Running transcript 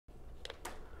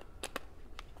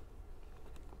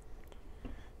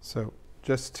So,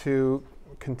 just to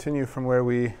continue from where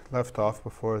we left off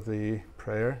before the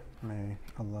prayer, may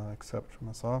Allah accept from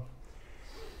us all.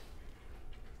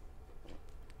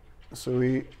 So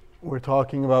we were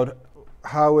talking about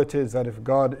how it is that if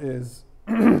God is,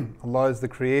 Allah is the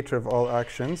creator of all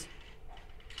actions,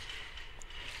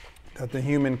 that the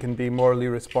human can be morally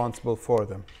responsible for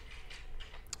them.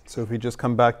 So if we just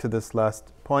come back to this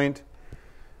last point,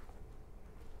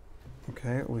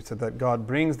 okay, we said that God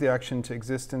brings the action to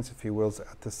existence, if He wills,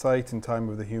 at the site and time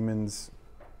of the human's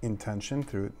intention,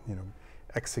 through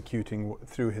executing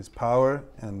through His power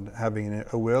and having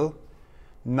a will,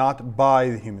 not by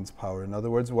the human's power. In other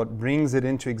words, what brings it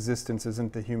into existence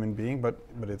isn't the human being, but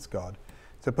it's God.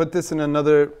 To put this in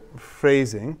another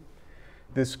phrasing,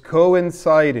 this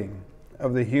coinciding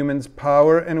of the human's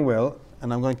power and will,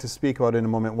 and I'm going to speak about in a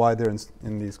moment why they're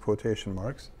in these quotation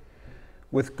marks,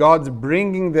 with God's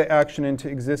bringing the action into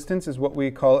existence is what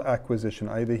we call acquisition,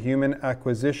 i.e. the human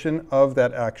acquisition of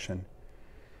that action.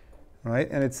 Right?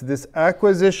 And it's this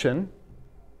acquisition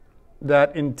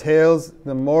that entails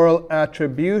the moral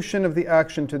attribution of the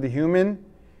action to the human,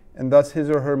 and thus his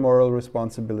or her moral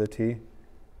responsibility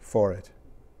for it.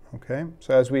 Okay?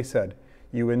 So as we said,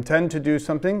 you intend to do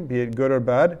something, be it good or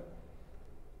bad.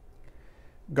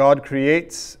 God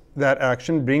creates that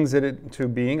action, brings it into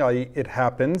being, i.e. it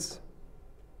happens.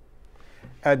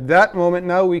 At that moment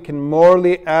now, we can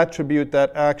morally attribute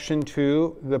that action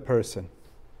to the person.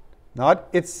 Not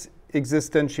its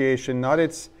existentiation, not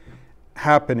its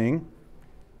happening,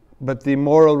 but the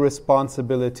moral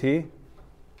responsibility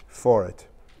for it.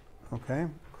 Okay?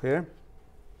 Clear?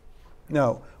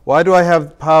 Now, why do I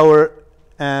have power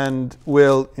and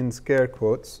will in scare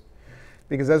quotes?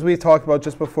 Because as we talked about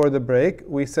just before the break,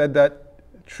 we said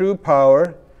that true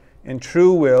power and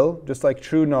true will, just like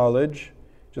true knowledge,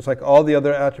 just like all the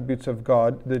other attributes of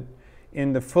God, that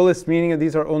in the fullest meaning of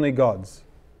these are only God's.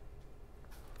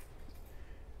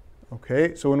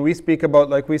 Okay, so when we speak about,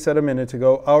 like we said a minute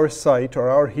ago, our sight or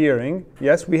our hearing,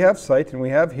 yes, we have sight and we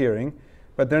have hearing,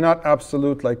 but they're not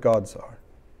absolute like God's are.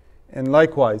 And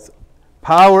likewise,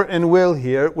 power and will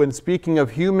here, when speaking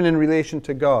of human in relation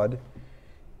to God,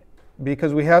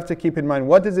 because we have to keep in mind,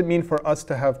 what does it mean for us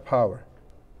to have power?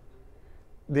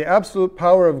 The absolute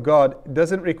power of God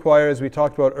doesn't require, as we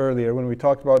talked about earlier, when we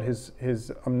talked about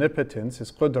His omnipotence, His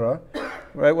qudra,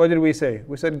 right? What did we say?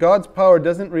 We said God's power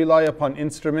doesn't rely upon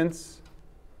instruments,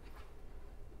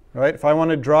 right? If I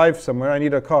want to drive somewhere, I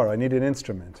need a car, I need an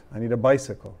instrument, I need a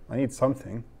bicycle, I need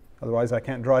something. Otherwise, I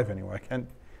can't drive anywhere.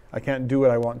 I can't do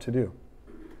what I want to do.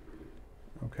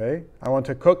 Okay? I want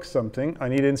to cook something, I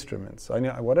need instruments.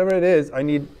 Whatever it is, I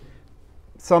need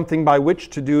something by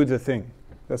which to do the thing.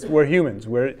 We're humans.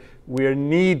 We're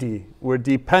needy. We're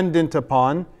dependent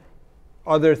upon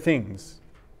other things.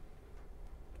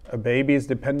 A baby is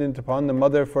dependent upon the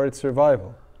mother for its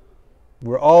survival.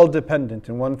 We're all dependent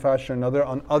in one fashion or another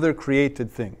on other created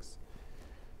things.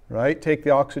 Right? Take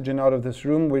the oxygen out of this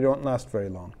room, we don't last very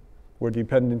long. We're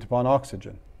dependent upon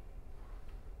oxygen.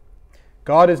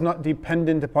 God is not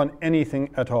dependent upon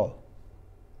anything at all.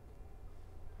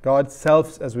 God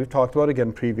as we've talked about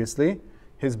again previously,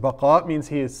 His baqa means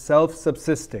He is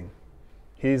self-subsisting.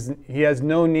 He has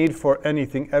no need for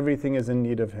anything. Everything is in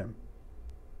need of Him.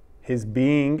 His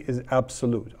being is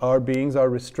absolute. Our beings are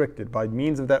restricted. By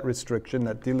means of that restriction,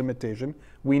 that delimitation,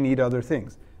 we need other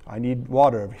things. I need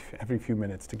water every few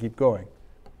minutes to keep going.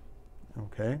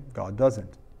 Okay? God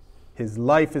doesn't. His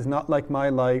life is not like my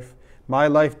life. My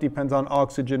life depends on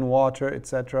oxygen, water,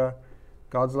 etc.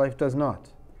 God's life does not.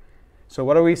 So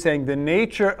what are we saying? The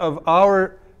nature of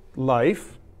our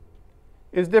life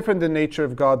is different than the nature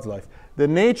of God's life. The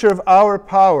nature of our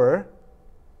power,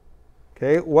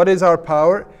 okay, what is our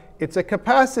power? It's a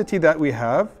capacity that we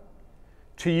have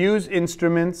to use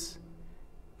instruments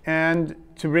and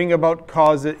to bring about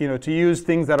causes, to use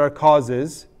things that are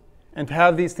causes and to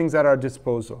have these things at our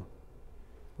disposal.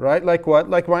 Right? Like what?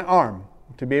 Like my arm,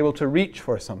 to be able to reach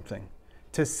for something.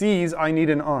 To seize, I need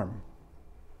an arm.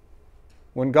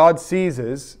 When God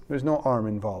seizes, there's no arm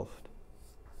involved.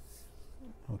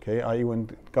 Okay, i.e. when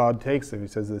God takes it, He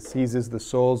says that seizes the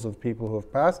souls of people who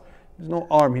have passed. There's no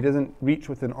arm. He doesn't reach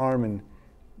with an arm and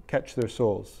catch their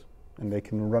souls, and they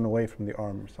can run away from the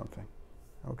arm or something.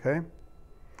 Okay?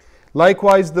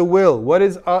 Likewise, the will. What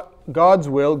is God's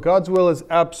will? God's will is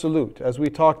absolute, as we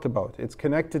talked about. It's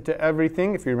connected to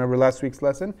everything, if you remember last week's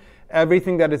lesson,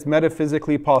 everything that is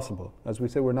metaphysically possible. As we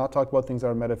said, we're not talking about things that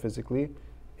are metaphysically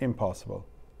impossible.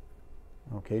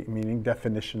 Okay, meaning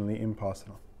definitionally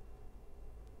impossible.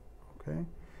 Okay?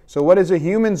 So what is a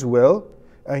human's will?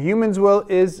 A human's will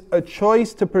is a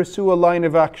choice to pursue a line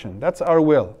of action. That's our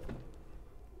will.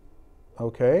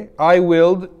 Okay? I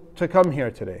willed to come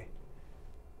here today.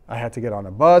 I had to get on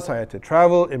a bus, I had to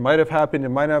travel, it might have happened, it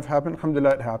might not have happened.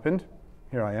 Alhamdulillah, it happened.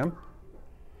 Here I am.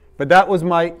 But that was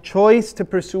my choice to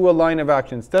pursue a line of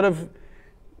action. Instead of,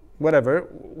 whatever,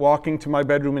 walking to my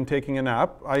bedroom and taking a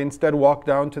nap, I instead walked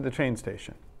down to the train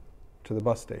station, to the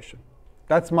bus station.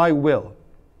 That's my will.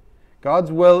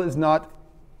 God's will is not,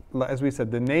 as we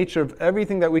said, the nature of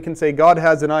everything that we can say God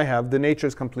has and I have, the nature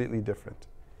is completely different.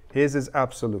 His is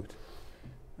absolute.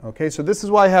 Okay, so this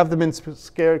is why I have them in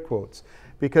scare quotes.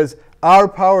 Because our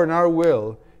power and our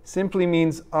will simply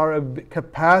means our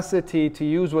capacity to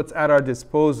use what's at our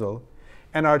disposal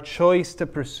and our choice to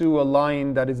pursue a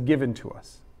line that is given to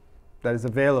us, that is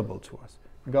available to us.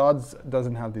 God's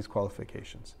doesn't have these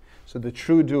qualifications. So the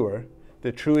true doer,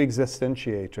 the true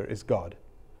existentiator is God.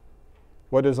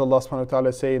 What does Allah subhanahu wa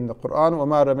ta'ala say in the Quran?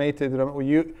 وَمَا رَمَيْتَ إِذْ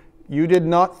رَمَيْتَ. You did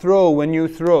not throw when you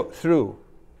threw,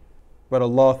 but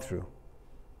Allah threw.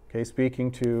 Okay,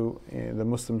 speaking to the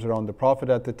Muslims around the Prophet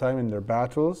at the time in their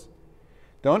battles.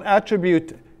 Don't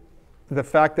attribute the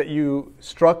fact that you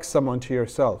struck someone to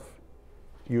yourself.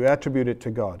 You attribute it to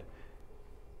God.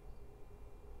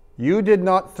 You did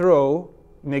not throw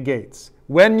negates.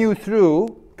 When you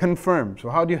threw, confirm. So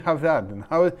how do you have that? And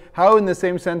how in the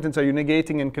same sentence are you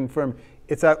negating and confirm?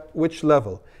 It's at which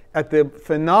level? At the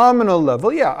phenomenal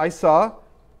level, yeah, I saw,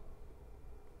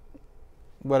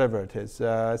 whatever it is,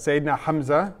 Sayyidina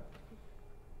Hamza,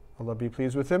 Allah be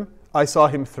pleased with him, I saw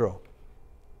him throw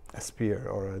a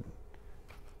spear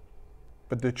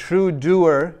but the true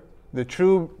doer,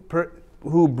 the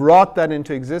who brought that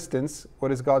into existence,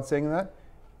 what is God saying in that?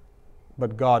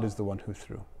 But God is the one who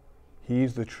threw.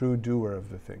 He's the true doer of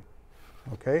the thing.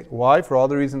 Okay? Why? For all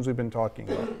the reasons we've been talking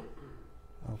about.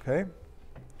 Okay?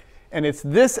 And it's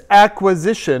this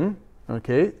acquisition,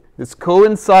 okay, this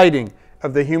coinciding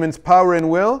of the human's power and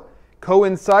will,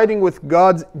 coinciding with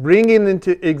God's bringing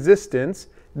into existence,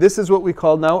 this is what we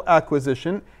call now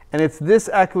acquisition. And it's this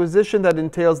acquisition that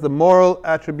entails the moral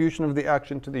attribution of the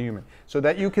action to the human. So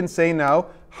that you can say now,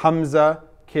 Hamza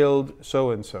killed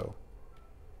so-and-so.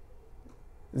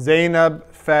 Zainab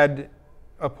fed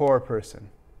a poor person.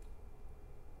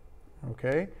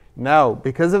 Okay? Now,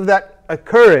 because of that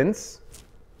occurrence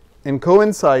and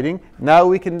coinciding, now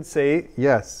we can say,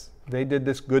 yes, they did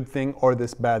this good thing or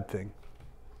this bad thing.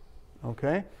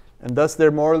 Okay? And thus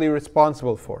they're morally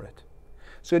responsible for it.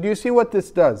 So do you see what this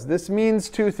does? This means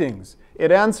two things.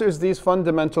 It answers these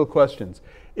fundamental questions.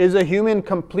 Is a human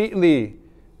completely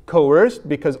coerced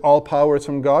because all power is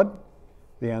from God?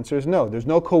 The answer is no. There's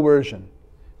no coercion.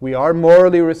 We are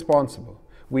morally responsible.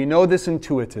 We know this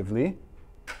intuitively.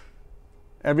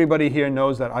 Everybody here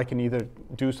knows that I can either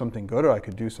do something good or I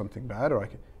could do something bad, or I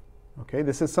could. Okay,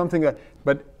 this is something that,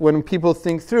 but when people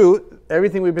think through,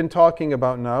 everything we've been talking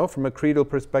about now from a creedal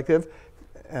perspective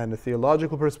and a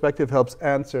theological perspective helps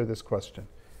answer this question.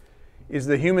 Is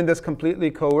the human thus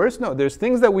completely coerced? No, there's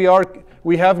things that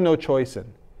we have no choice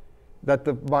in.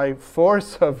 That by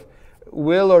force of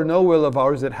will or no will of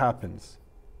ours, it happens.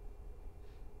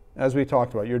 As we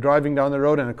talked about, you're driving down the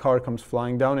road and a car comes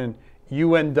flying down and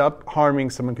you end up harming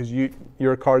someone because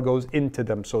your car goes into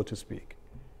them, so to speak.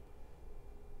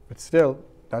 But still,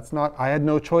 that's not, I had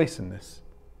no choice in this.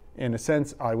 In a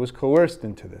sense, I was coerced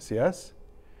into this, yes?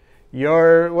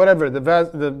 Your, whatever,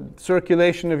 the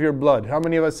circulation of your blood. How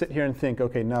many of us sit here and think,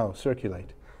 okay, now,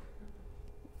 circulate.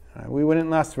 We wouldn't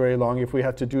last very long if we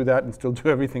had to do that and still do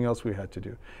everything else we had to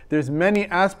do. There's many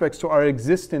aspects to our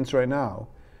existence right now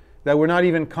that we're not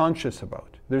even conscious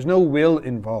about. There's no will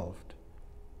involved.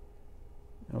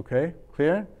 Okay,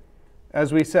 clear?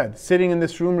 As we said, sitting in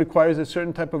this room requires a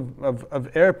certain type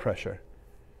of air pressure.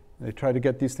 They try to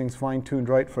get these things fine-tuned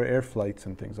right for air flights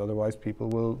and things, otherwise people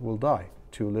will die.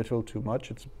 Too little, too much,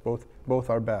 it's both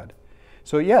are bad.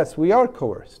 So yes, we are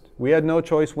coerced. We had no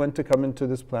choice when to come into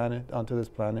this planet, onto this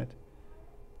planet,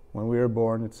 when we were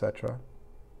born, etc.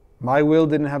 My will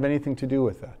didn't have anything to do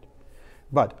with that.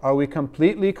 But are we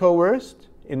completely coerced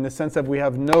in the sense that we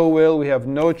have no will, we have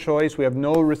no choice, we have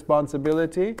no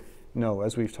responsibility? No,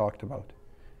 as we've talked about.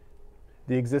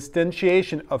 The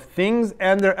existentiation of things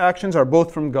and their actions are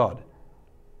both from God.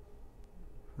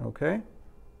 Okay?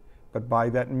 But by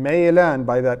that maylan,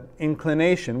 by that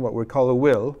inclination, what we call a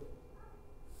will,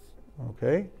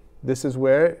 okay, this is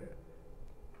where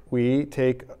we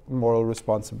take moral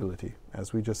responsibility,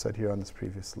 as we just said here on this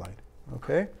previous slide.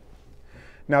 Okay?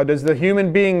 Now, does the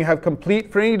human being have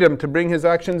complete freedom to bring his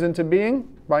actions into being?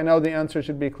 By now the answer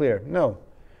should be clear. No.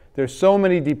 There's so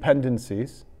many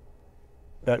dependencies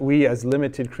that we as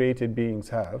limited created beings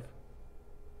have,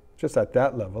 just at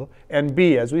that level. And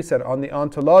B, as we said, on the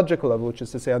ontological level, which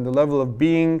is to say on the level of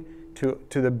being to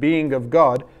the being of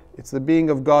God, it's the being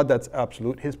of God that's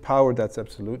absolute, His power that's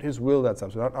absolute, His will that's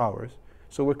absolute, not ours.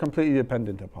 So we're completely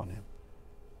dependent upon Him.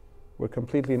 We're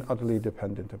completely and utterly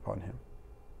dependent upon Him.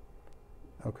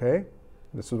 Okay?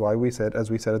 This is why we said, as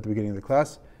we said at the beginning of the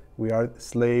class, we are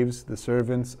slaves, the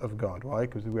servants of God. Why?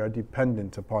 Because we are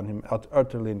dependent upon Him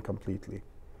utterly and completely.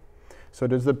 So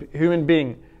does the human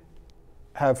being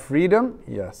have freedom?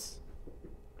 Yes.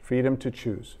 Freedom to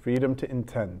choose, freedom to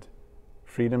intend,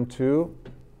 freedom to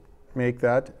make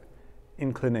that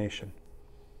inclination.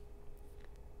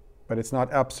 But it's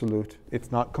not absolute,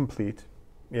 it's not complete.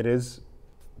 It is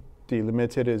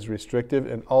delimited, is restrictive,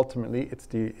 and ultimately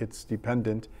it's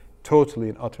dependent totally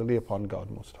and utterly upon God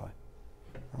Most High.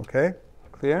 Okay?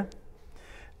 Clear?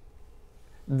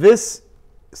 This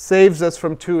saves us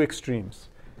from two extremes.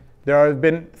 There have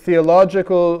been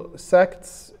theological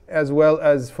sects as well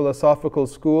as philosophical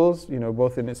schools,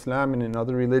 both in Islam and in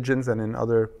other religions and in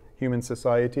other human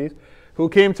societies, who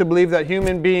came to believe that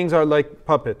human beings are like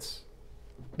puppets.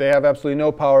 They have absolutely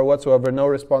no power whatsoever, no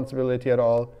responsibility at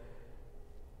all.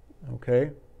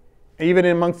 Okay? Even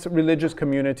amongst religious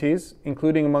communities,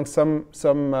 including amongst some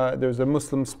there's a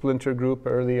Muslim splinter group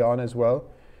early on as well,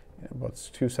 about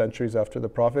 2 centuries after the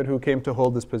Prophet, who came to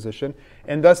hold this position.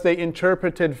 And thus they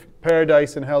interpreted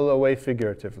paradise and hell away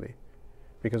figuratively.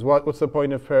 Because what's the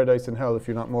point of paradise and hell if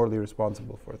you're not morally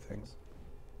responsible for things?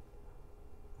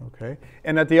 Okay?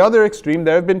 And at the other extreme,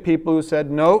 there have been people who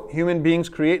said, no, human beings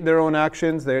create their own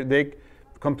actions. They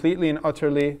completely and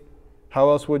utterly, how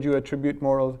else would you attribute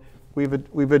morals?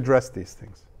 We've addressed these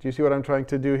things. Do you see what I'm trying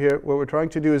to do here? What we're trying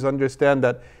to do is understand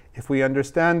that if we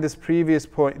understand these previous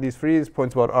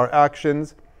points about our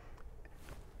actions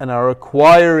and are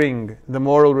acquiring the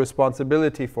moral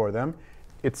responsibility for them,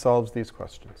 it solves these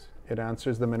questions. It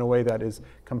answers them in a way that is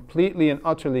completely and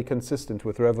utterly consistent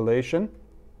with Revelation,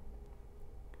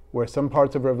 where some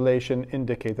parts of Revelation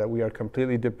indicate that we are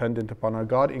completely dependent upon our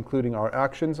God, including our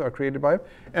actions are created by Him,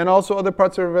 and also other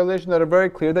parts of Revelation that are very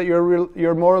clear that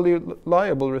you're morally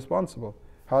liable, responsible.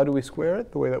 How do we square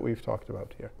it? The way that we've talked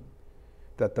about here.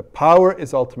 That the power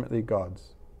is ultimately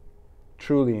God's,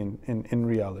 truly in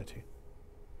reality.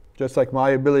 Just like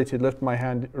my ability to lift my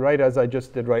hand right as I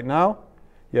just did right now,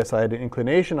 yes, I had an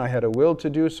inclination, I had a will to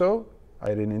do so, I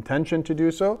had an intention to do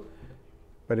so,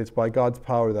 but it's by God's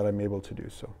power that I'm able to do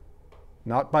so.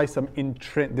 Not by some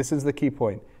this is the key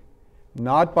point.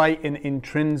 Not by an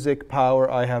intrinsic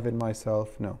power I have in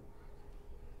myself, no.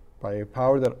 By a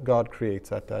power that God creates,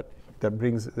 that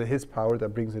brings His power that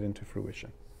brings it into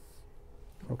fruition.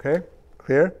 Okay?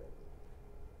 Clear?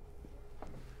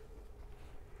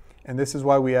 And this is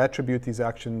why we attribute these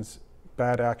actions,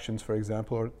 bad actions, for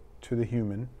example, to the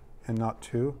human and not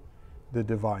to the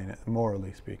divine,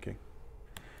 morally speaking.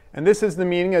 And this is the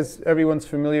meaning, as everyone's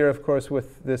familiar, of course,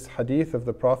 with this hadith of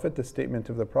the Prophet, the statement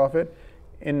of the Prophet,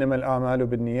 إِنَّمَا الْأَعْمَالُ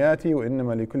بِالنِّيَّاتِ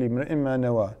وَإِنَّمَا لِكُلِّ امْرِئٍ مَّا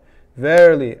نَوَىٰ.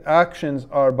 Verily, actions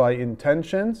are by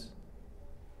intentions,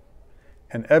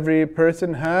 and every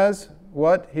person has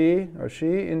what he or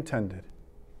she intended.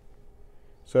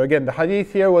 So again, the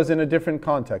hadith here was in a different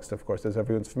context, of course, as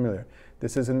everyone's familiar.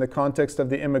 This is in the context of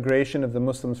the immigration of the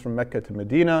Muslims from Mecca to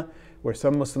Medina, where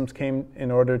some Muslims came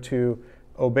in order to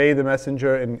obey the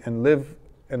Messenger and live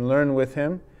and learn with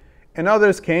him. And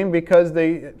others came because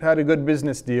they had a good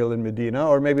business deal in Medina,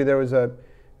 or maybe there was a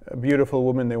beautiful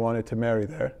woman they wanted to marry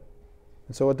there.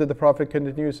 And so what did the Prophet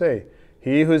continue to say?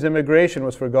 He whose immigration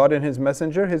was for God and His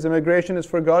Messenger, his immigration is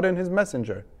for God and His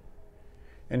Messenger.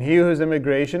 And he whose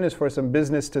immigration is for some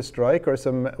business to strike or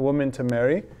some woman to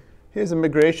marry, his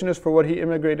immigration is for what he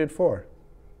immigrated for.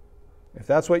 If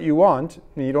that's what you want,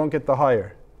 then you don't get the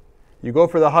higher. You go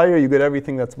for the higher, you get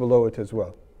everything that's below it as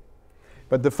well.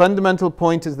 But the fundamental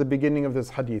point is the beginning of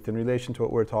this hadith in relation to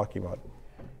what we're talking about.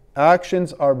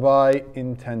 Actions are by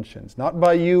intentions, not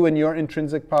by you and your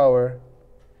intrinsic power.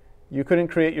 You couldn't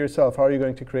create yourself. How are you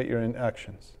going to create your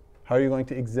actions? How are you going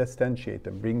to existentiate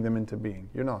them, bring them into being?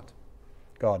 You're not.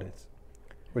 God is.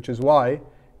 Which is why,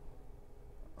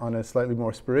 on a slightly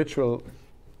more spiritual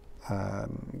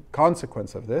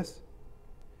consequence of this,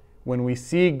 when we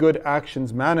see good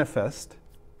actions manifest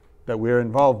that we're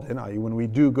involved in, i.e. when we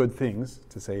do good things,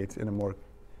 to say it in a more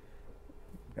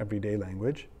everyday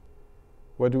language,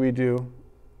 what do?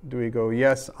 Do we go,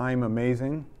 yes, I'm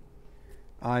amazing,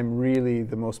 I'm really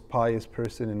the most pious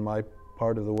person in my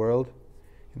part of the world,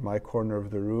 in my corner of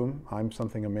the room, I'm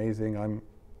something amazing,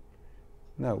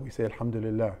 No, we say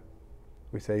Alhamdulillah.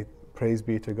 We say praise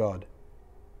be to God.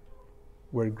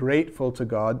 We're grateful to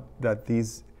God that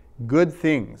these good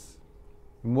things,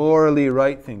 morally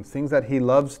right things that He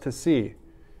loves to see,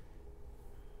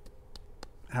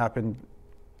 happen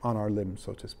on our limbs,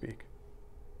 so to speak.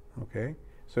 Okay?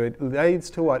 So it leads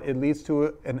to what? It leads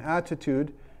to an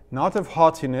attitude not of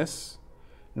haughtiness,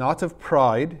 not of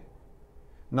pride,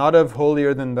 not of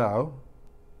holier than thou,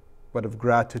 but of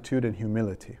gratitude and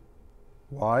humility.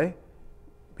 Why?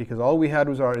 Because all we had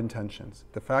was our intentions.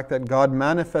 The fact that God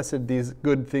manifested these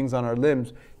good things on our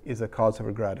limbs is a cause of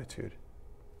our gratitude.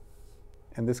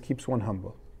 And this keeps one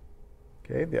humble.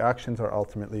 Okay? The actions are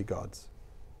ultimately God's.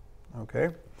 Okay?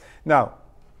 Now,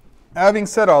 having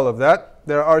said all of that,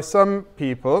 there are some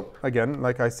people, again,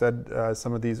 like I said,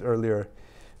 some of these earlier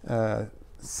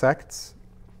sects,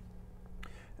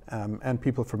 and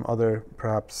people from other,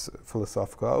 perhaps,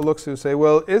 philosophical outlooks who say,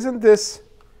 well, isn't this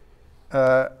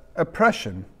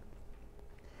oppression?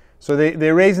 So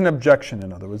they raise an objection,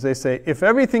 in other words. They say, if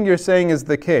everything you're saying is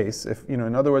the case, if,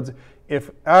 in other words,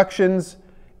 if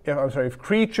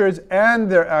creatures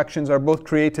and their actions are both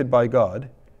created by God,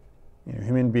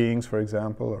 human beings, for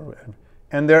example,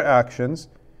 and their actions,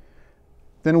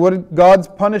 then would God's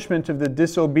punishment of the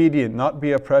disobedient not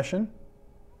be oppression?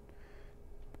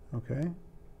 Okay.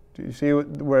 Do you see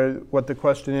what the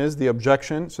question is, the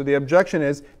objection? So the objection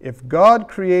is, if God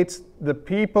creates the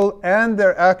people and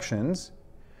their actions,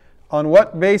 on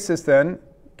what basis then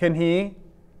can He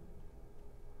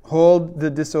hold the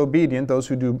disobedient, those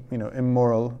who do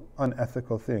immoral,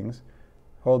 unethical things,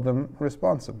 hold them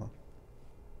responsible?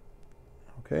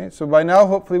 Okay, so by now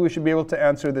hopefully we should be able to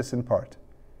answer this in part.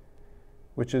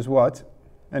 Which is what?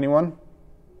 Anyone?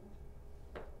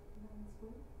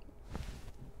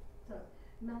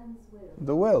 Man's will.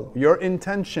 The will. Your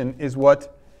intention is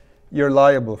what you're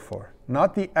liable for,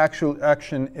 not the actual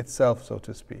action itself, so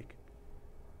to speak.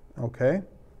 Okay?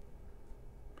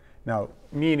 Now,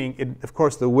 meaning, of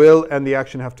course, the will and the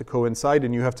action have to coincide,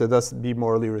 and you have to thus be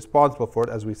morally responsible for it,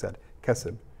 as we said,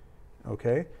 kasb.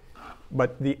 Okay?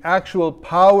 But the actual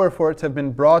power for it to have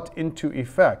been brought into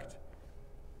effect,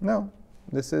 no.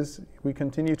 We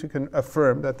continue to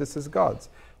affirm that this is God's.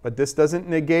 But this doesn't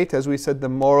negate, as we said, the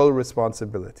moral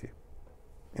responsibility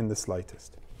in the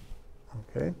slightest.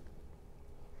 Okay?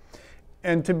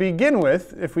 And to begin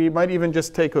with, if we might even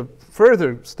just take a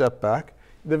further step back,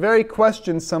 the very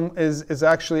question is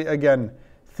actually, again,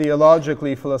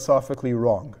 theologically, philosophically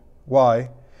wrong. Why?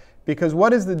 Because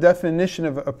what is the definition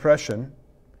of oppression?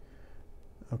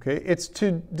 Okay, it's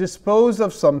to dispose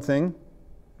of something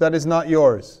that is not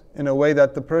yours in a way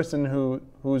that the person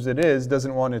whose it is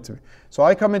doesn't want it to be. So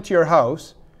I come into your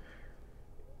house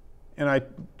and I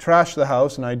trash the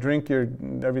house and I drink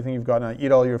everything you've got and I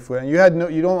eat all your food, and you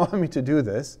don't want me to do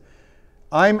this.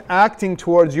 I'm acting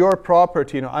towards your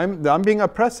property. I'm being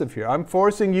oppressive here. I'm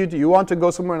forcing you you want to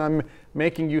go somewhere and I'm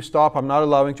making you stop. I'm not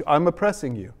allowing you. I'm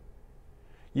oppressing you.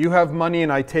 You have money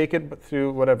and I take it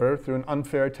through an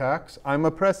unfair tax. I'm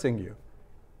oppressing you.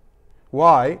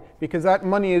 Why? Because that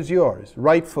money is yours,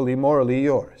 rightfully, morally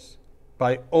yours.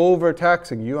 By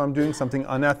overtaxing you, I'm doing something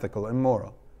unethical,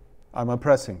 immoral. I'm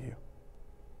oppressing you.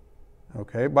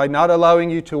 Okay? By not allowing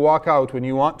you to walk out when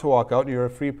you want to walk out, you're a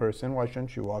free person, why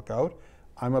shouldn't you walk out?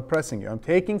 I'm oppressing you. I'm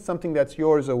taking something that's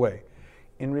yours away.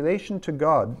 In relation to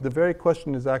God, the very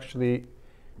question is actually,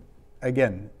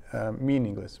 again,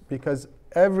 meaningless, because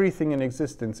everything in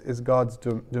existence is God's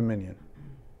dominion.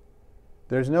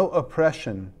 There's no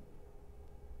oppression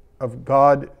of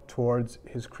God towards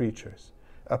His creatures.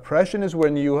 Oppression is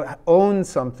when you own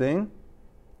something,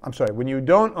 when you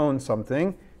don't own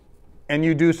something and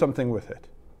you do something with it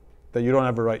that you don't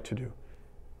have a right to do.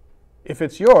 If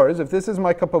it's yours, if this is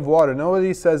my cup of water,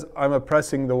 nobody says I'm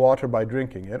oppressing the water by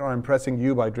drinking it, or I'm oppressing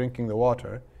you by drinking the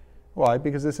water. Why?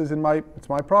 Because this is it's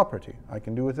my property. I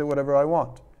can do with it whatever I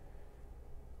want.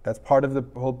 That's part of the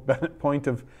whole point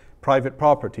of private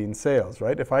property in sales,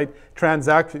 right? If I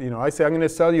transact, I say, I'm going to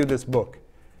sell you this book.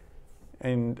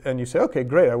 And you say, okay,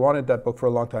 great, I wanted that book for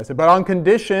a long time. I say, but on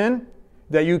condition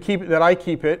that I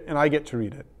keep it and I get to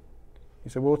read it.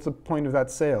 You say, well, what's the point of that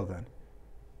sale then?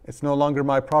 It's no longer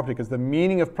my property, because the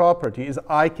meaning of property is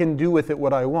I can do with it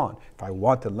what I want. If I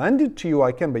want to lend it to you,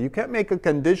 I can, but you can't make a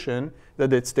condition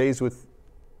that it stays with.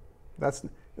 That's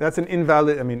an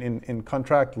invalid, in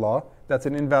contract law, that's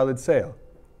an invalid sale.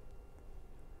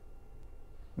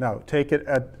 Now, take it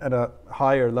at a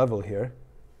higher level here.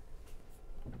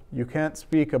 You can't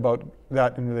speak about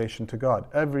that in relation to God.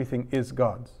 Everything is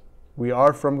God's. We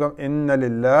are from God. Inna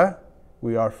lillah,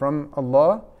 we are from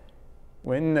Allah.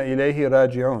 Wa inna ilayhi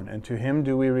raji'un, and to Him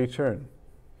do we return.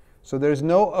 So there's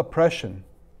no oppression.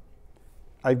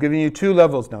 I've given you two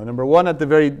levels now. Number one, at the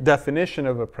very definition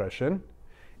of oppression.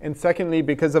 And secondly,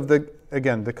 because of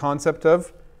the concept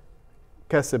of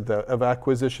kasb, of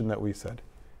acquisition that we said,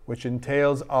 which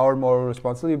entails our moral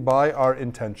responsibility by our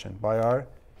intention, by our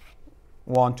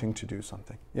wanting to do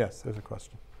something. Yes, there's a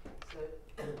question. So,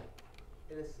 in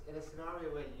a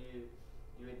scenario where you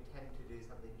intend to do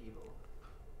something evil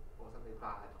or something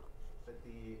bad, but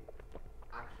the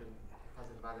action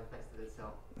hasn't manifested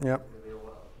itself Yep. in the real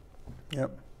world,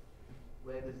 Yep.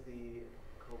 where does the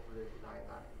culpability lie in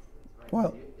that instance? Right?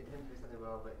 Well, so you intend to do something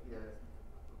well, but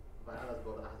by Allah's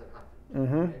will, that hasn't happened.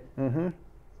 Mm-hmm. Right? Mm-hmm.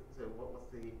 So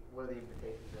what are the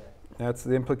implications there? That's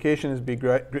the implication is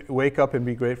wake up and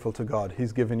be grateful to God.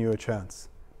 He's given you a chance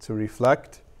to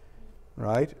reflect,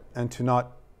 right, and to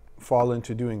not fall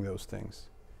into doing those things.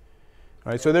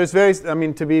 Right. So there's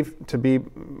to be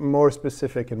more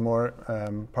specific and more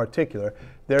particular,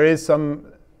 there is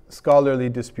some scholarly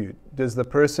dispute. Does the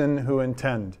person who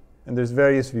intend, and there's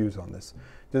various views on this,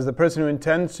 does the person who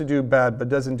intends to do bad but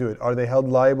doesn't do it, are they held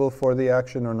liable for the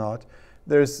action or not?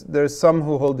 There's some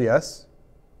who hold yes,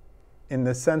 in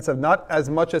the sense of not as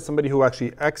much as somebody who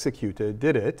actually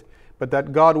did it, but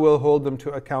that God will hold them to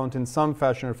account in some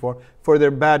fashion or form for their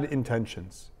bad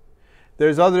intentions.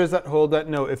 There's others that hold that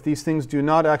no, if these things do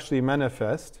not actually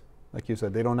manifest, like you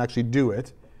said, they don't actually do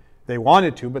it, they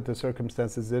wanted to, but the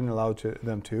circumstances didn't allow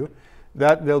them to,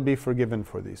 that they'll be forgiven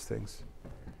for these things.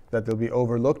 That they'll be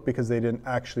overlooked because they didn't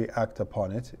actually act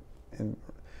upon it. And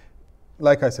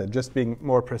like I said, just being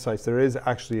more precise, there is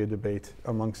actually a debate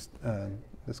amongst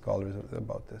the scholars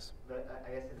about this. But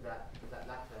I guess in that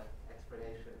latter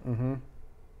explanation, Mm-hmm.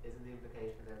 isn't the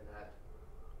implication then that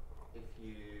if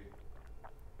you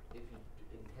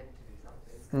intend to do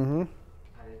something Mm-hmm. and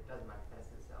it doesn't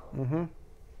manifest itself, Mm-hmm. I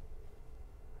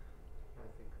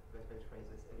think the best way to phrase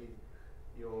this, I mean,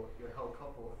 you're held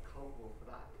culpable for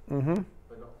that, Mm-hmm.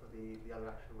 but not for the other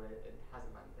action where it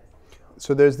hasn't manifested itself.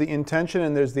 So there's the intention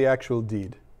and there's the actual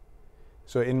deed.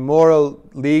 So in moral,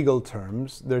 legal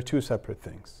terms, they're two separate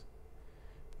things.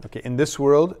 Okay, in this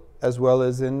world as well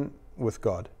as with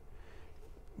God.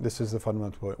 This is the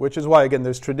fundamental point. Which is why, again,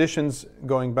 there's traditions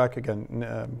going back again,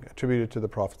 attributed to the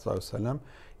Prophet ﷺ,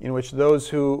 in which those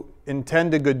who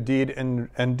intend a good deed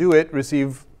and do it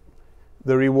receive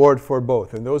the reward for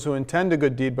both. And those who intend a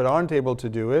good deed but aren't able to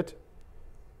do it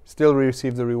still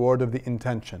receive the reward of the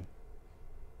intention.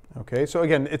 Okay, so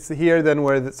again, it's here then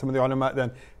where some of the ulama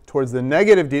then towards the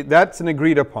negative deed, that's an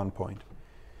agreed upon point.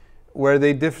 Where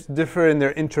they differ in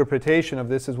their interpretation of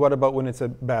this is what about when it's a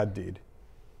bad deed?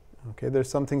 Okay, there's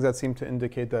some things that seem to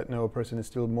indicate that no, a person is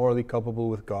still morally culpable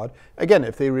with God. Again,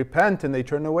 if they repent and they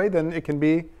turn away, then it can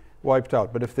be wiped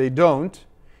out. But if they don't,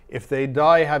 if they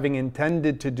die having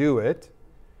intended to do it,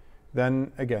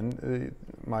 then again,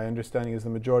 my understanding is the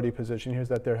majority position here is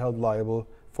that they're held liable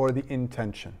for the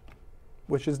intention,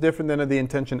 which is different than the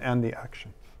intention and the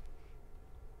action.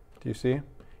 Do you see?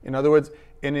 In other words,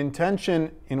 an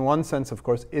intention, in one sense, of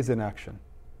course, is an action.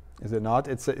 Is it not?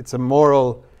 It's a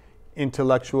moral,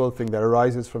 intellectual thing that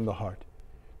arises from the heart.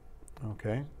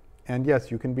 Okay? And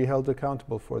yes, you can be held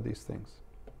accountable for these things.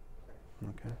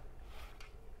 Okay?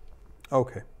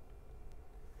 Okay.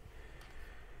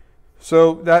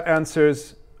 So that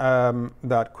answers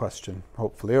that question,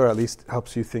 hopefully, or at least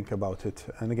helps you think about it.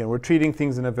 And again, we're treating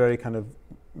things in a very kind of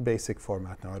basic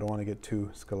format now. I don't want to get too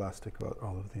scholastic about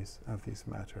all of these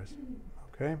matters.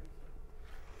 Okay?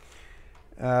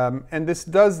 And this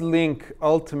does link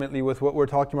ultimately with what we're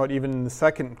talking about even in the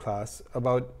second class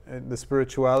about the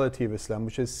spirituality of Islam,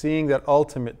 which is seeing that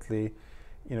ultimately,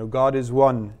 God is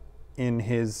one in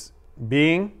His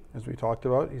being, as we talked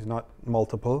about. He's not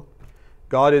multiple.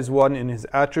 God is one in His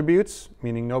attributes,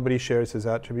 meaning nobody shares His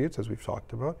attributes, as we've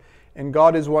talked about. And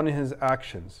God is one in His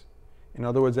actions. In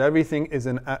other words, everything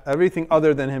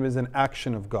other than Him is an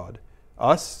action of God.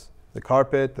 Us, the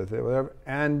carpet, whatever,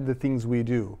 and the things we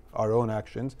do, our own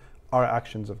actions, are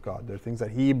actions of God. They're things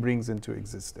that He brings into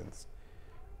existence.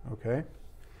 Okay?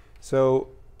 So,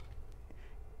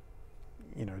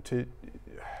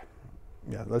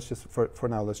 let's just, for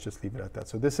now, let's just leave it at that.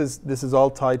 So this is all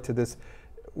tied to this,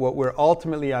 what we're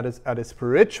ultimately at a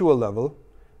spiritual level,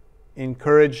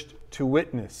 encouraged to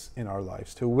witness in our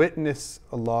lives, to witness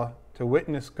Allah, to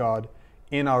witness God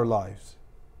in our lives.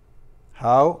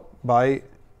 How? By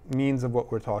means of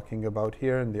what we're talking about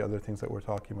here and the other things that we're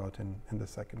talking about in the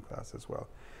second class as well.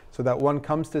 So that one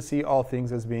comes to see all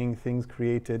things as being things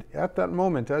created at that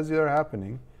moment as they're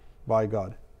happening by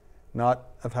God. Not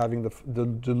of having the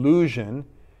delusion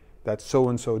that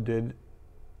so-and-so did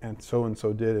and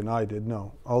so-and-so did and I did.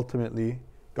 No. Ultimately,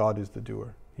 God is the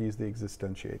doer. He's the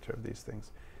existentiator of these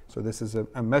things. So this is a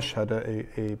mashhad,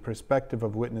 a perspective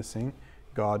of witnessing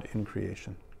God in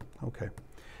creation. Okay.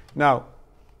 Now,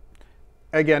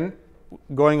 again,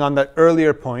 going on that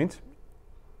earlier point,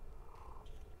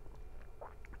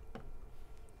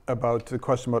 about the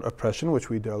question about oppression, which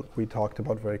we talked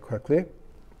about very quickly.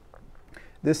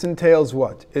 This entails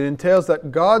what? It entails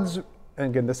that God's, and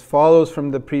again, this follows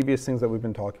from the previous things that we've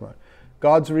been talking about.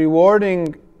 God's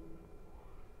rewarding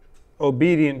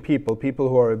obedient people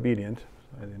who are obedient,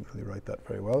 I didn't really write that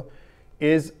very well,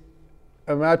 is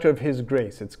a matter of His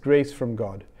grace. It's grace from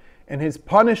God. And His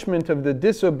punishment of the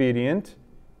disobedient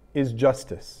is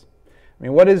justice. I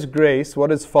mean, what is grace?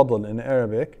 What is fadl in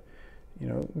Arabic? You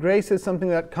know, grace is something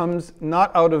that comes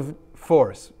not out of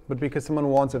force, but because someone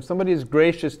wants it. If somebody is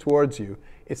gracious towards you,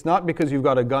 it's not because you've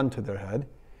got a gun to their head.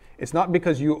 It's not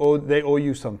because they owe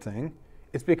you something.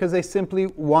 It's because they simply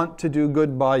want to do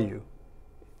good by you.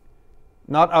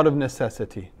 Not out of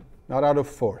necessity, not out of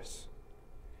force.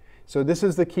 So this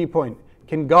is the key point.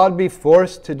 Can God be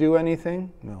forced to do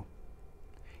anything? No.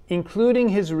 Including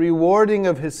His rewarding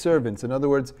of His servants. In other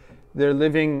words, they're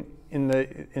living in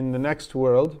the next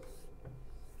world,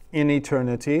 in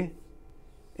eternity,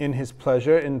 in His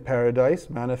pleasure, in paradise,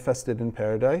 manifested in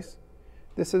paradise.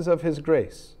 This is of His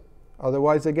grace.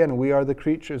 Otherwise, again, we are the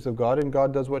creatures of God, and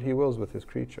God does what He wills with His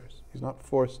creatures. He's not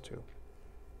forced to.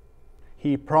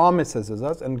 He promises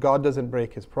us, and God doesn't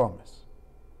break His promise.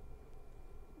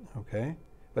 Okay?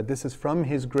 But this is from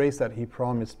His grace that He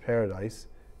promised paradise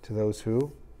to those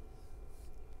who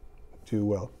do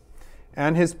well.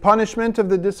 And His punishment of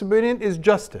the disobedient is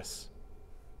justice.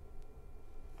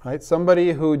 Right?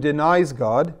 Somebody who denies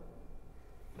God,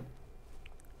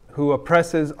 who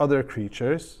oppresses other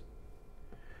creatures,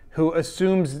 who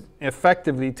assumes,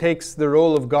 effectively takes the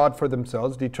role of God for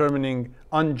themselves, determining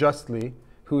unjustly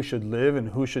who should live and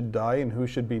who should die and who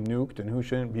should be nuked and who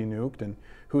shouldn't be nuked and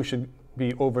who should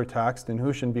be overtaxed and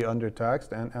who shouldn't be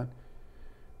undertaxed, and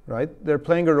right? They're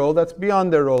playing a role that's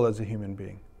beyond their role as a human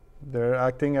being. They're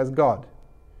acting as God.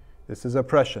 This is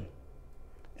oppression.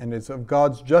 And it's of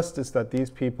God's justice that these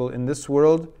people in this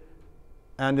world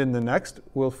and in the next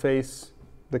will face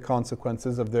the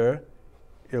consequences of their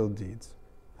ill deeds.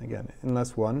 Again,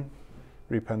 unless one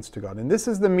repents to God. And this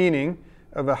is the meaning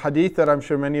of a hadith that I'm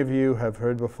sure many of you have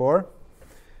heard before,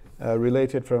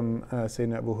 related from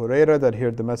Sayyidina Abu Hurairah, that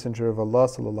heard the Messenger of Allah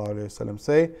ﷺ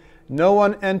say, "No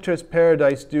one enters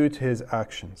paradise due to his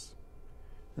actions."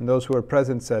 And those who were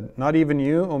present said, "Not even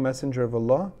you, O Messenger of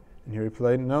Allah?" And he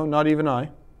replied, "No, not even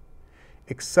I,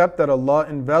 except that Allah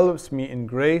envelops me in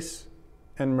grace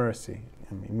and mercy."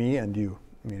 I mean, me and you,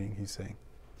 meaning He's saying.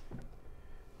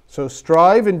 So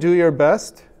strive and do your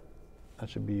best. That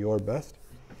should be your best.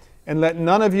 And let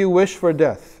none of you wish for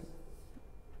death.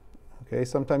 Okay,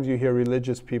 sometimes you hear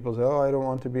religious people say, "Oh, I don't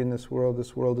want to be in this world.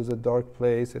 This world is a dark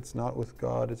place. It's not with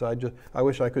God. I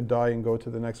wish I could die and go to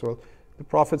the next world." The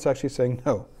Prophet's actually saying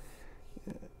no.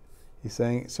 He's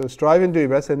saying, so strive and do your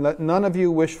best, and let none of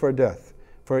you wish for death.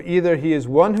 For either he is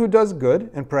one who does good,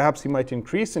 and perhaps he might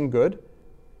increase in good,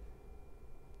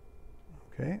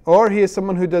 okay, or he is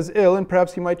someone who does ill, and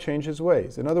perhaps he might change his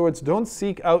ways. In other words, don't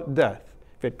seek out death.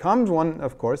 If it comes, one,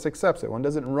 of course, accepts it. One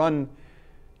doesn't run.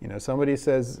 You know, somebody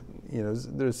says, you know,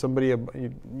 there's somebody,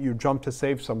 you jump to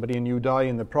save somebody and you die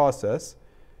in the process.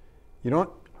 You don't,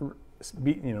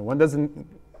 one doesn't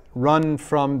run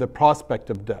from the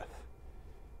prospect of death.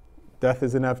 Death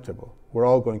is inevitable. We're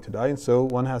all going to die, and so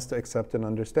one has to accept and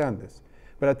understand this.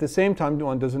 But at the same time,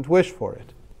 one doesn't wish for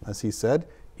it. As he said,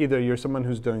 either you're someone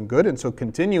who's doing good, and so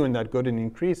continue in that good and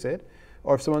increase it,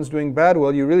 or if someone's doing bad,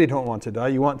 well, you really don't want to die.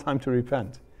 You want time to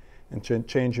repent and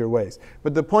change your ways.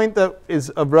 But the point that is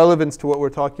of relevance to what we're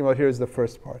talking about here is the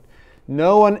first part.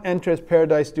 No one enters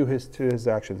paradise due to his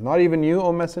actions. Not even you,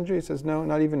 O Messenger. He says, no,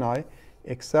 not even I,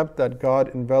 except that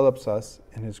God envelops us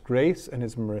in His grace and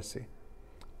His mercy.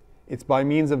 It's by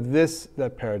means of this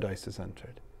that paradise is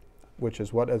entered, which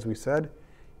is what, as we said,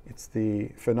 it's the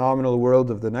phenomenal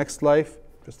world of the next life,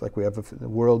 just like we have a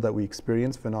world that we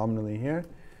experience phenomenally here.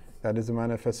 That is a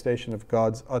manifestation of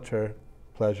God's utter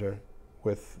pleasure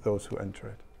with those who enter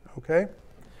it. Okay?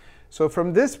 So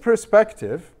from this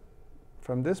perspective,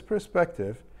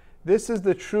 this is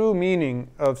the true meaning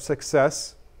of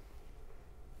success,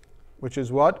 which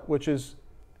is what? Which is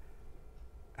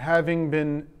having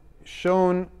been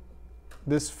shown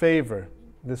this favor,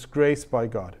 this grace by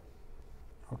God.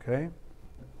 Okay?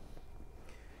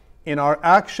 In our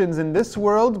actions in this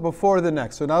world before the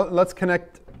next. So now let's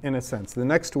connect, in a sense, the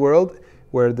next world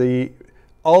where the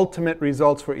ultimate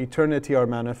results for eternity are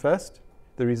manifest,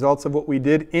 the results of what we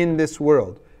did in this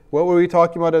world. What were we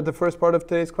talking about at the first part of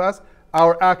today's class?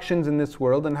 Our actions in this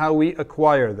world and how we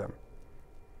acquire them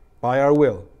by our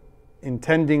will,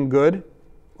 intending good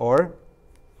or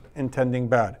intending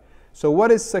bad. So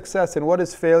what is success and what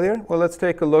is failure? Well, let's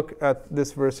take a look at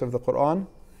this verse of the Quran.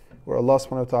 where Allah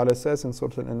subhanahu wa ta'ala says in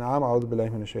Surah Al-An'am, أعوذ بالله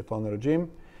من الشيطان الرجيم,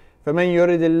 فمن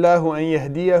يرد الله أن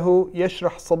يهديه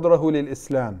يشرح صدره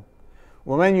للإسلام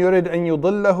ومن يرد أن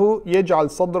يضله يجعل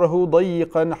صدره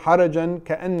ضيقا حرجا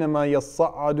كأنما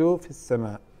يصعد في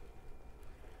السماء.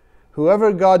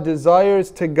 Whoever God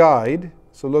desires to guide,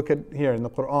 so look at here in the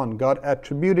Quran, God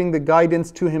attributing the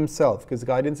guidance to Himself, because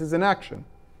guidance is an action.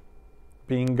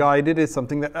 Being guided is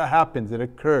something that happens, it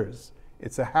occurs,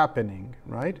 it's a happening,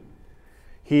 right?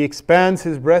 He expands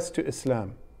His breast to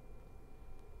Islam.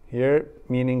 Here,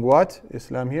 meaning what?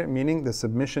 Islam here, meaning the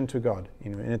submission to God,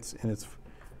 in its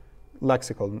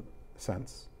lexical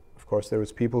sense. Of course, there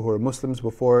was people who were Muslims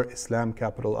before Islam,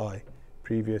 capital I,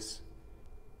 previous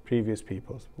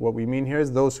peoples. What we mean here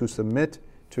is those who submit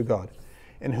to God.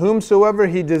 And whomsoever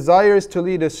He desires to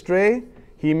lead astray,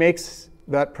 He makes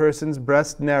that person's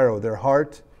breast narrow, their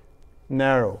heart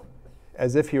narrow,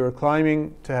 as if he were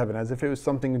climbing to heaven, as if it was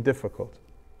something difficult.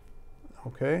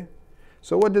 Okay?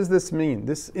 So what does this mean?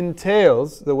 This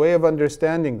entails the way of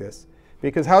understanding this.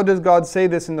 Because how does God say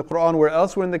this in the Quran, where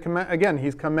elsewhere in the command, again,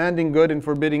 He's commanding good and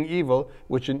forbidding evil,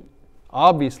 which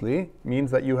obviously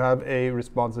means that you have a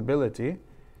responsibility.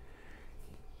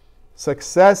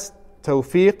 Success,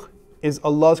 tawfiq, is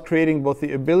Allah's creating both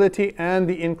the ability and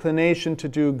the inclination to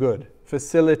do good,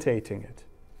 facilitating it.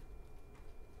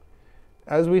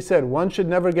 As we said, one should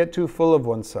never get too full of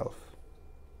oneself.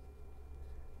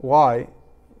 Why?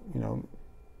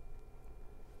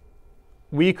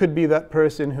 We could be that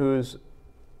person who's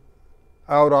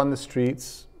out on the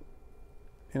streets,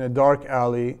 in a dark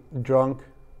alley, drunk,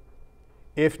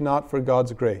 if not for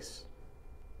God's grace.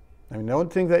 I mean,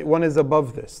 don't think that one is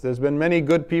above this. There's been many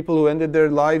good people who ended their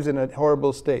lives in a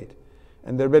horrible state.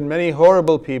 And there have been many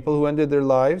horrible people who ended their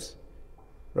lives,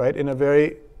 right, in a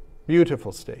very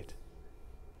beautiful state.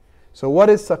 So what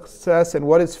is success and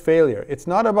what is failure? It's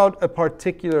not about a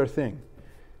particular thing.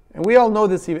 And we all know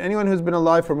this, even anyone who's been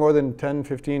alive for more than 10,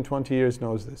 15, 20 years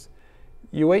knows this.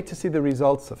 You wait to see the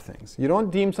results of things. You don't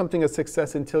deem something a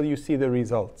success until you see the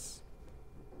results.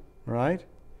 Right?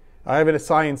 I have a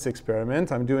science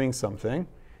experiment, I'm doing something,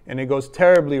 and it goes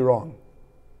terribly wrong.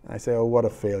 And I say, oh, what a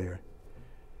failure.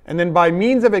 And then by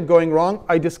means of it going wrong,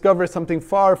 I discover something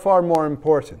far, far more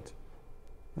important.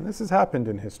 And this has happened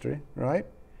in history, right?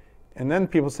 And then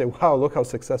people say, wow, look how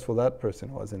successful that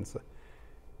person was.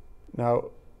 Now,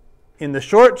 in the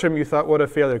short term, you thought, what a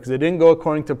failure, because it didn't go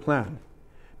according to plan.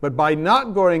 But by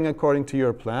not going according to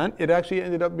your plan, it actually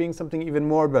ended up being something even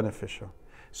more beneficial.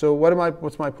 So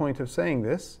what's my point of saying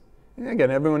this? And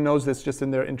again, everyone knows this just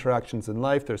in their interactions in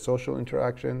life, their social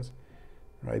interactions,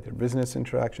 right, their business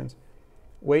interactions.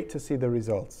 Wait to see the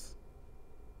results.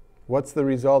 What's the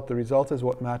result? The result is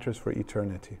what matters for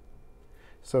eternity.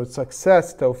 So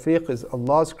success, tawfiq, is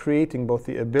Allah's creating both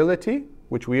the ability,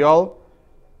 which we all,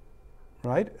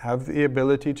 right, have the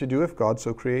ability to do if God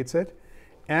so creates it,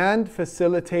 and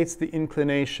facilitates the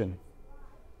inclination,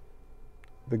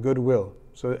 the goodwill.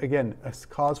 So again, a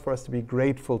cause for us to be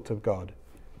grateful to God.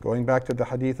 Going back to the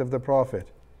hadith of the Prophet,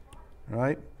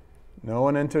 right? No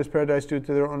one enters paradise due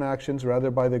to their own actions, rather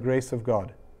by the grace of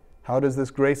God. How does this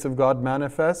grace of God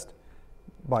manifest?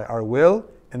 By our will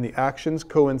and the actions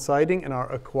coinciding and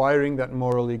our acquiring that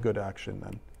morally good action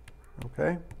then.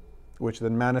 Okay? Which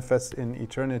then manifests in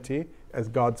eternity as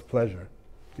God's pleasure.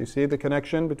 Do you see the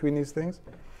connection between these things?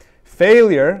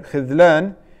 Failure,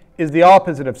 khidlan, is the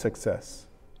opposite of success.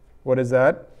 What is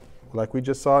that? Like we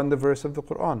just saw in the verse of the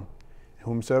Quran.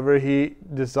 Whomsoever He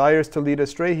desires to lead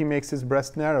astray, He makes his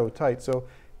breast narrow, tight. So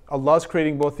Allah's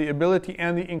creating both the ability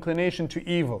and the inclination to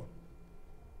evil.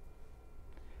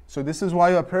 So this is why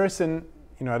a person,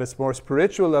 at a more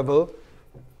spiritual level,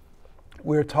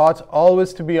 we're taught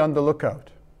always to be on the lookout.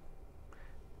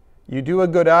 You do a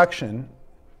good action,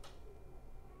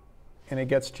 and it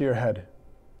gets to your head.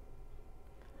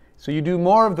 So you do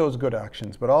more of those good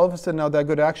actions, but all of a sudden now that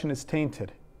good action is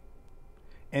tainted.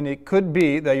 And it could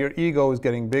be that your ego is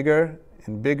getting bigger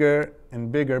and bigger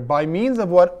and bigger by means of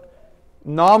what,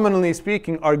 nominally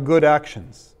speaking, are good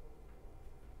actions.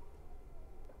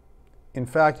 In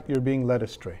fact, you're being led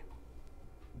astray.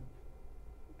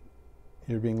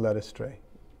 You're being led astray.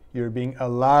 You're being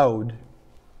allowed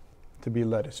to be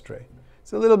led astray.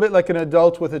 It's a little bit like an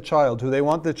adult with a child, who they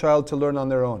want the child to learn on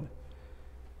their own.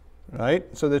 Right?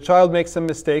 So the child makes some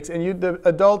mistakes, and the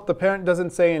adult, the parent,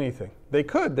 doesn't say anything. They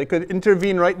could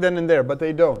intervene right then and there, but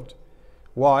they don't.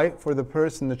 Why? For the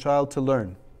person, the child, to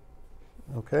learn.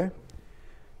 Okay?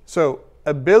 So,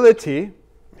 ability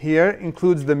here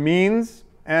includes the means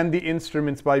and the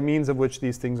instruments by means of which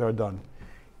these things are done.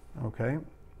 Okay?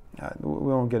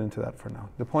 We won't get into that for now.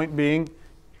 The point being,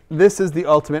 this is the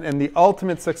ultimate, and the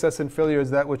ultimate success and failure is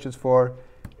that which is for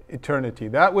eternity.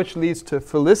 That which leads to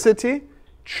felicity,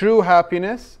 true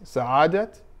happiness,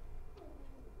 sa'adat,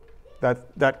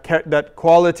 that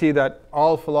quality that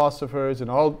all philosophers and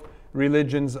all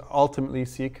religions ultimately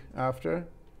seek after.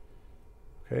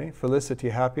 Okay, felicity,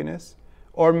 happiness,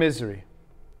 or misery.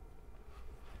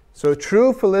 So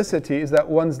true felicity is that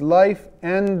one's life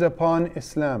end upon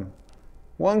Islam.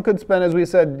 One could spend, as we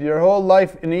said, your whole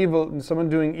life in evil, in someone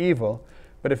doing evil,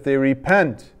 but if they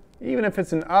repent, even if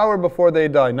it's an hour before they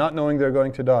die, not knowing they're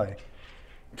going to die,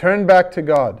 turn back to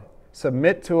God,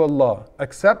 submit to Allah,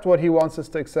 accept what He wants us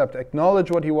to accept,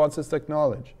 acknowledge what He wants us to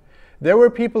acknowledge. There were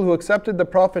people who accepted the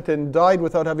Prophet and died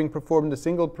without having performed a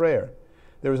single prayer.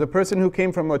 There was a person who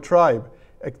came from a tribe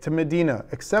to Medina,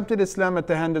 accepted Islam at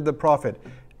the hand of the Prophet,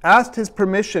 asked his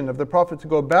permission of the Prophet to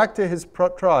go back to his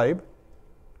tribe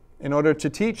in order to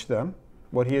teach them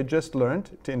what he had just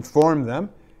learned, to inform them,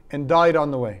 and died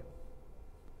on the way,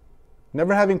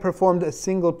 never having performed a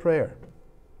single prayer.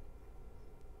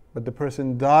 But the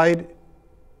person died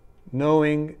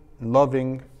knowing,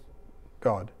 loving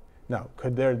God. Now,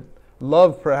 could their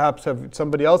love perhaps have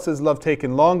somebody else's love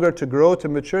taken longer to grow, to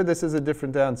mature? This is a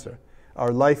different answer.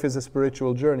 Our life is a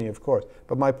spiritual journey, of course.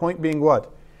 But my point being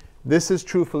what? This is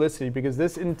true felicity because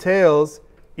this entails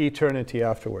eternity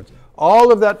afterwards.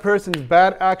 All of that person's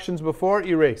bad actions before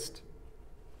erased,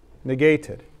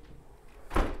 negated.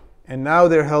 And now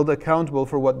they're held accountable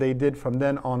for what they did from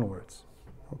then onwards.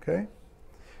 Okay?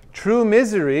 True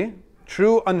misery,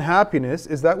 true unhappiness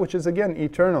is that which is again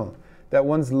eternal. That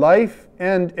one's life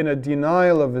end in a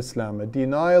denial of Islam, a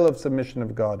denial of submission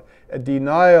of God, a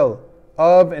denial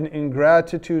of and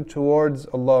ingratitude towards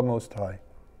Allah Most High.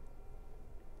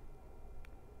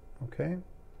 Okay?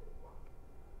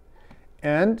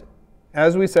 And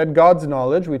as we said, God's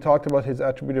knowledge, we talked about His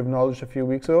attribute of knowledge a few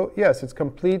weeks ago. Yes, it's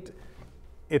complete,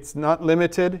 it's not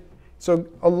limited. So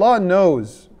Allah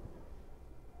knows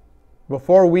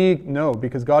before we know,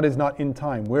 because God is not in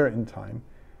time, we're in time.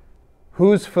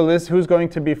 Who's going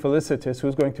to be felicitous,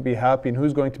 who's going to be happy, and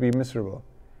who's going to be miserable.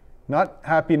 Not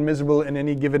happy and miserable in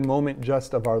any given moment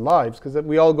just of our lives, because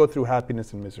we all go through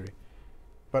happiness and misery.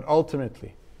 But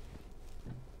ultimately,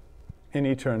 in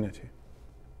eternity.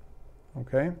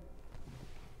 Okay?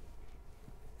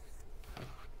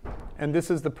 And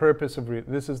this is the purpose of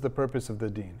the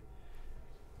deen.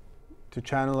 To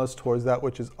channel us towards that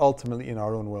which is ultimately in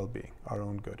our own well-being, our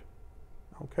own good.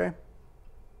 Okay?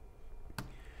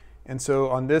 And so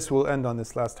on this, we'll end on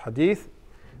this last hadith,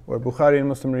 where Bukhari and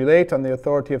Muslim relate on the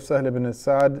authority of Sahl ibn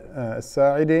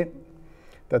Sa'idi,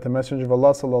 that the Messenger of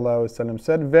Allah ﷺ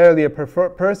said, "Verily a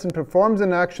person performs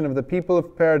an action of the people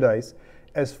of paradise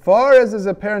as far as is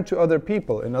apparent to other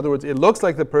people." In other words, it looks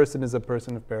like the person is a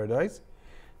person of paradise,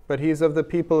 but he is of the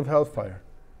people of hellfire.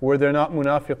 Were there not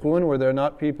munafiqun? Were there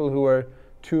not people who were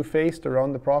two-faced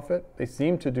around the Prophet? They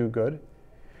seem to do good.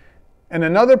 And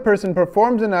another person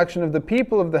performs an action of the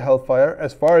people of the hellfire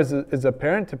as far as is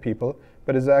apparent to people,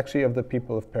 but is actually of the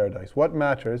people of paradise. What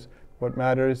matters? What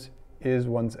matters is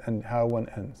one's end, how one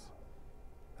ends.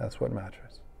 That's what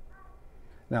matters.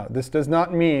 Now, this does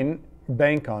not mean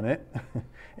bank on it.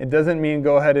 It doesn't mean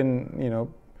go ahead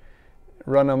and,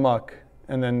 run amok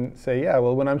and then say, yeah,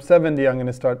 well, when I'm 70, I'm going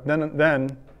to start,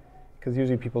 then, because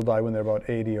usually people die when they're about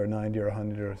 80 or 90 or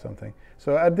 100 or something.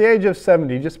 So at the age of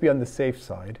 70, just be on the safe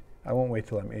side. I won't wait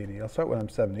till I'm 80. I'll start when I'm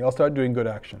 70. I'll start doing good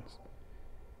actions.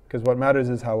 Because what matters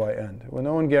is how I end. Well,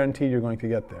 no one guaranteed you're going to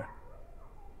get there.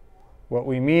 What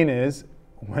we mean is,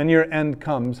 when your end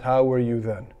comes, how were you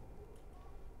then?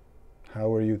 How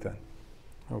were you then?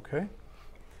 Okay?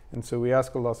 And so we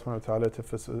ask Allah subhanahu wa ta'ala to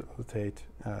facilitate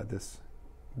this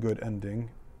good ending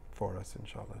for us,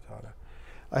 inshallah ta'ala.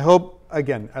 I hope,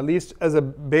 again, at least as a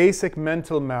basic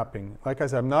mental mapping, like I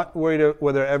said, I'm not worried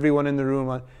whether everyone in the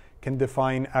room can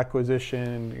define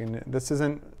acquisition.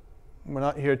 We're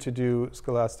not here to do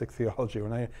scholastic theology.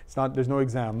 There's no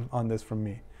exam on this from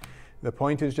me. The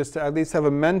point is just to at least have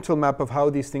a mental map of how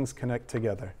these things connect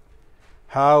together.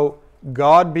 How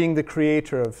God being the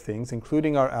creator of things,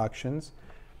 including our actions,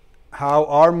 how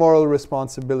our moral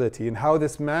responsibility, and how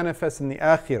this manifests in the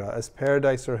akhirah as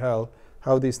paradise or hell,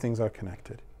 how these things are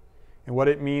connected. And what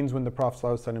it means when the Prophet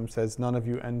ﷺ says, none of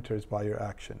you enters by your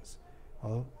actions.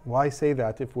 Well, why say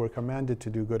that if we're commanded to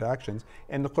do good actions?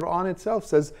 And the Quran itself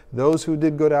says, those who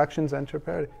did good actions enter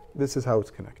paradise. This is how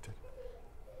it's connected.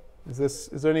 Is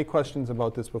there any questions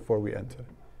about this before we enter?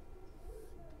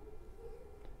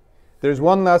 There's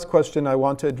one last question I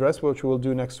want to address, which we'll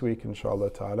do next week, inshallah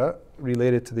ta'ala,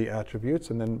 related to the attributes,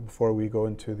 and then before we go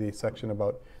into the section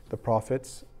about the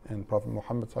prophets and Prophet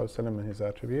Muhammad ﷺ and his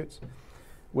attributes.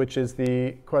 which is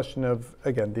the question of,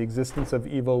 again, the existence of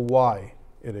evil, why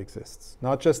it exists.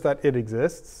 Not just that it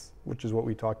exists, which is what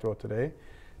we talked about today,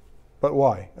 but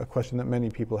why? A question that many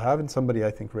people have, and somebody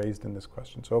I think raised in this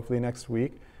question. So hopefully next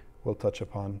week we'll touch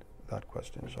upon that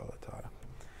question, inshallah ta'ala.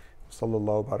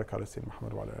 Sallallahu baraka ala Sayyidina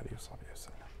Muhammad wa ala alihi wa sahbihi wa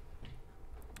sallam.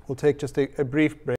 We'll take just a brief break.